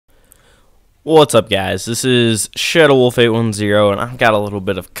What's up, guys? This is ShadowWolf810, and I've got a little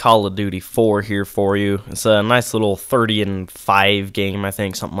bit of Call of Duty 4 here for you. It's a nice little 30-5 game, I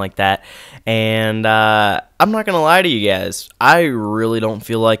think, something like that. And I'm not gonna lie to you guys, I really don't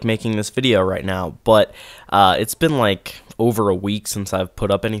feel like making this video right now, but it's been like over a week since I've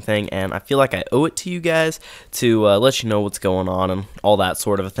put up anything, and I feel like I owe it to you guys to let you know what's going on and all that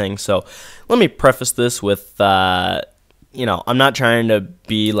sort of a thing. So let me preface this with I'm not trying to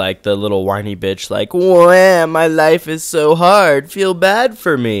be like the little whiny bitch like, wham, my life is so hard, feel bad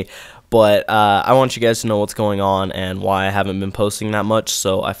for me. But I want you guys to know what's going on and why I haven't been posting that much,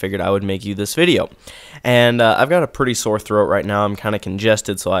 so I figured I would make you this video. And I've got a pretty sore throat right now. I'm kind of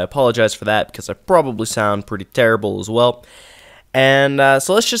congested, so I apologize for that because I probably sound pretty terrible as well. And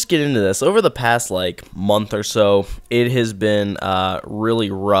so let's just get into this. Over the past like month or so, it has been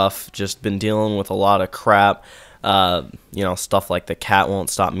really rough. Just been dealing with a lot of crap. Stuff like the cat won't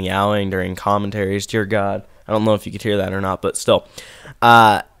stop meowing during commentaries. Dear God, I don't know if you could hear that or not, but still.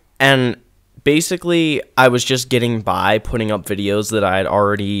 And basically, I was just getting by putting up videos that I had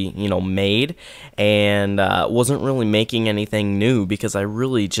already, made, and wasn't really making anything new because I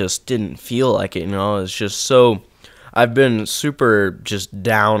really just didn't feel like it. It's just so. I've been super just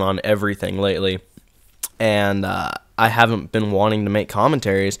down on everything lately, and I haven't been wanting to make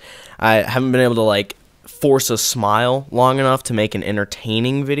commentaries. I haven't been able to like force a smile long enough to make an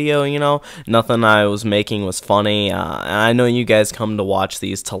entertaining video. Nothing I was making was funny, and I know you guys come to watch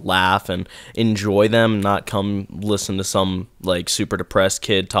these to laugh and enjoy them, not come listen to some like super depressed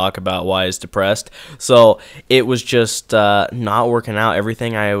kid talk about why he's depressed. So it was just not working out.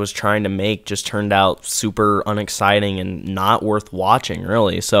 Everything I was trying to make just turned out super unexciting and not worth watching,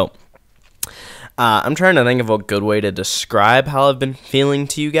 really. So I'm trying to think of a good way to describe how I've been feeling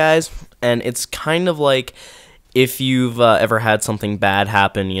to you guys, and it's kind of like if you've ever had something bad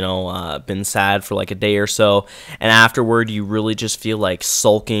happen, been sad for like a day or so, and afterward you really just feel like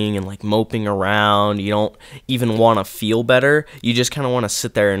sulking and like moping around. You don't even want to feel better. You just kind of want to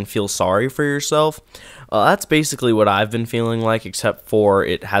sit there and feel sorry for yourself. That's basically what I've been feeling like, except for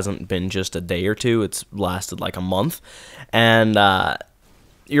it hasn't been just a day or two. It's lasted like a month, and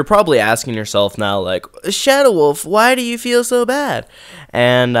you're probably asking yourself now, like, Shadow Wolf, why do you feel so bad?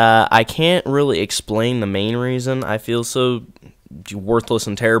 And I can't really explain the main reason I feel so worthless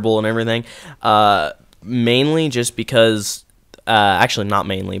and terrible and everything. Mainly just because, actually not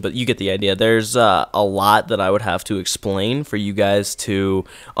mainly, but you get the idea. There's a lot that I would have to explain for you guys to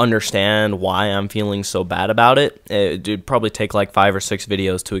understand why I'm feeling so bad about it. It'd probably take like 5 or 6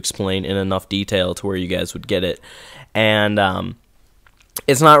 videos to explain in enough detail to where you guys would get it. And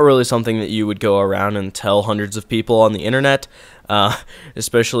it's not really something that you would go around and tell hundreds of people on the internet,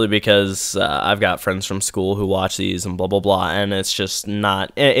 especially because I've got friends from school who watch these and blah, blah, blah, and it's just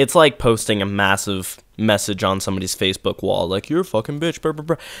not, it's like posting a massive message on somebody's Facebook wall, like, you're a fucking bitch, blah,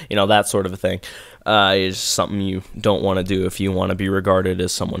 blah, blah, that sort of a thing. It's something you don't want to do if you want to be regarded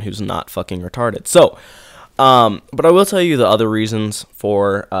as someone who's not fucking retarded. So, but I will tell you the other reasons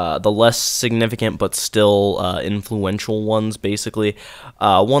for the less significant but still influential ones, basically.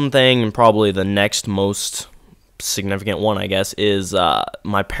 One thing, and probably the next most significant one, I guess, is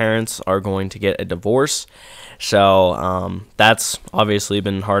my parents are going to get a divorce. So that's obviously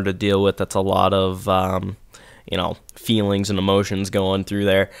been hard to deal with. That's a lot of, feelings and emotions going through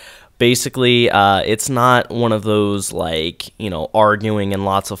there. Basically, it's not one of those, like, arguing and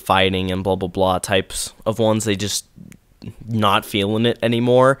lots of fighting and blah, blah, blah types of ones. They just not feeling it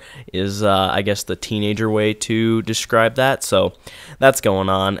anymore is, I guess, the teenager way to describe that. So that's going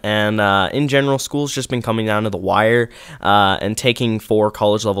on. And in general, school's just been coming down to the wire, and taking 4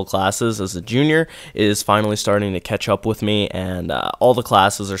 college-level classes as a junior is finally starting to catch up with me, and all the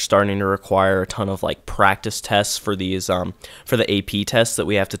classes are starting to require a ton of, like, practice tests for these, for the AP tests that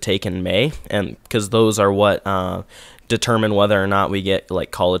we have to take in May, and because those are what determine whether or not we get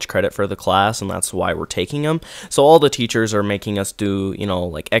like college credit for the class, and that's why we're taking them. So all the teachers are making us do,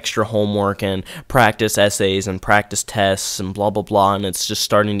 like extra homework and practice essays and practice tests and blah, blah, blah, and it's just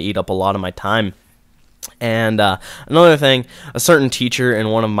starting to eat up a lot of my time. And another thing, a certain teacher in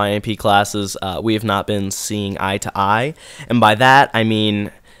one of my AP classes, we have not been seeing eye to eye, and by that I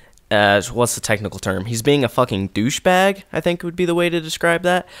mean, what's the technical term? He's being a fucking douchebag, I think would be the way to describe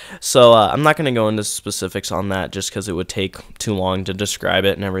that. So I'm not going to go into specifics on that just because it would take too long to describe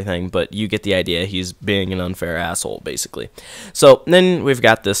it and everything, but you get the idea. He's being an unfair asshole, basically. So then we've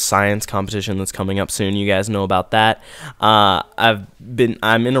got this science competition that's coming up soon. You guys know about that. I'm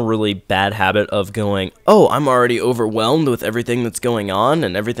in a really bad habit of going, oh, I'm already overwhelmed with everything that's going on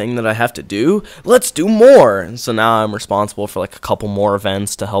and everything that I have to do. Let's do more. And so now I'm responsible for like a couple more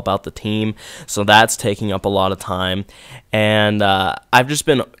events to help out out the team, so that's taking up a lot of time. And I've just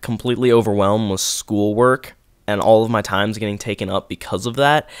been completely overwhelmed with schoolwork, and all of my time's getting taken up because of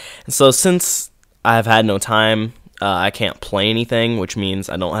that. And so since I've had no time, I can't play anything, which means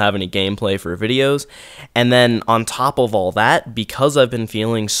I don't have any gameplay for videos. And then on top of all that, because I've been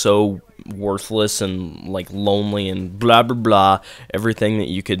feeling so worthless and like lonely and blah blah blah, everything that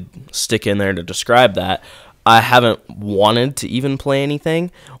you could stick in there to describe that, I haven't wanted to even play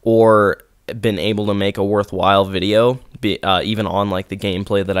anything or been able to make a worthwhile video, even on like the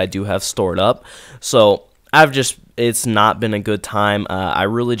gameplay that I do have stored up. So it's not been a good time. I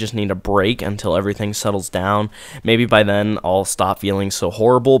really just need a break until everything settles down. Maybe by then I'll stop feeling so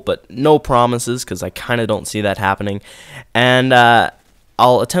horrible, but no promises, because I kind of don't see that happening. And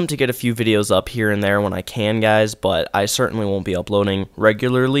I'll attempt to get a few videos up here and there when I can, guys, but I certainly won't be uploading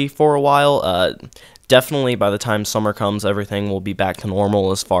regularly for a while. Definitely by the time summer comes, everything will be back to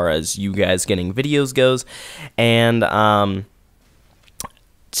normal as far as you guys getting videos goes. And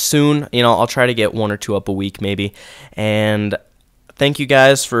soon, I'll try to get 1 or 2 up a week maybe. And thank you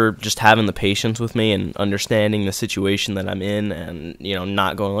guys for just having the patience with me and understanding the situation that I'm in, and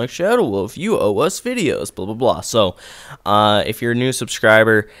not going like, Shadow Wolf, you owe us videos, blah blah blah. So if you're a new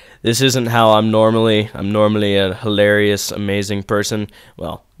subscriber, this isn't how I'm normally a hilarious, amazing person.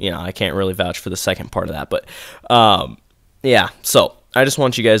 Well, I can't really vouch for the second part of that, but yeah, so I just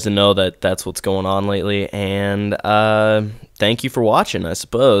want you guys to know that that's what's going on lately. And thank you for watching, I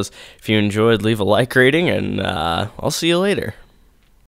suppose. If you enjoyed, leave a like rating, and I'll see you later.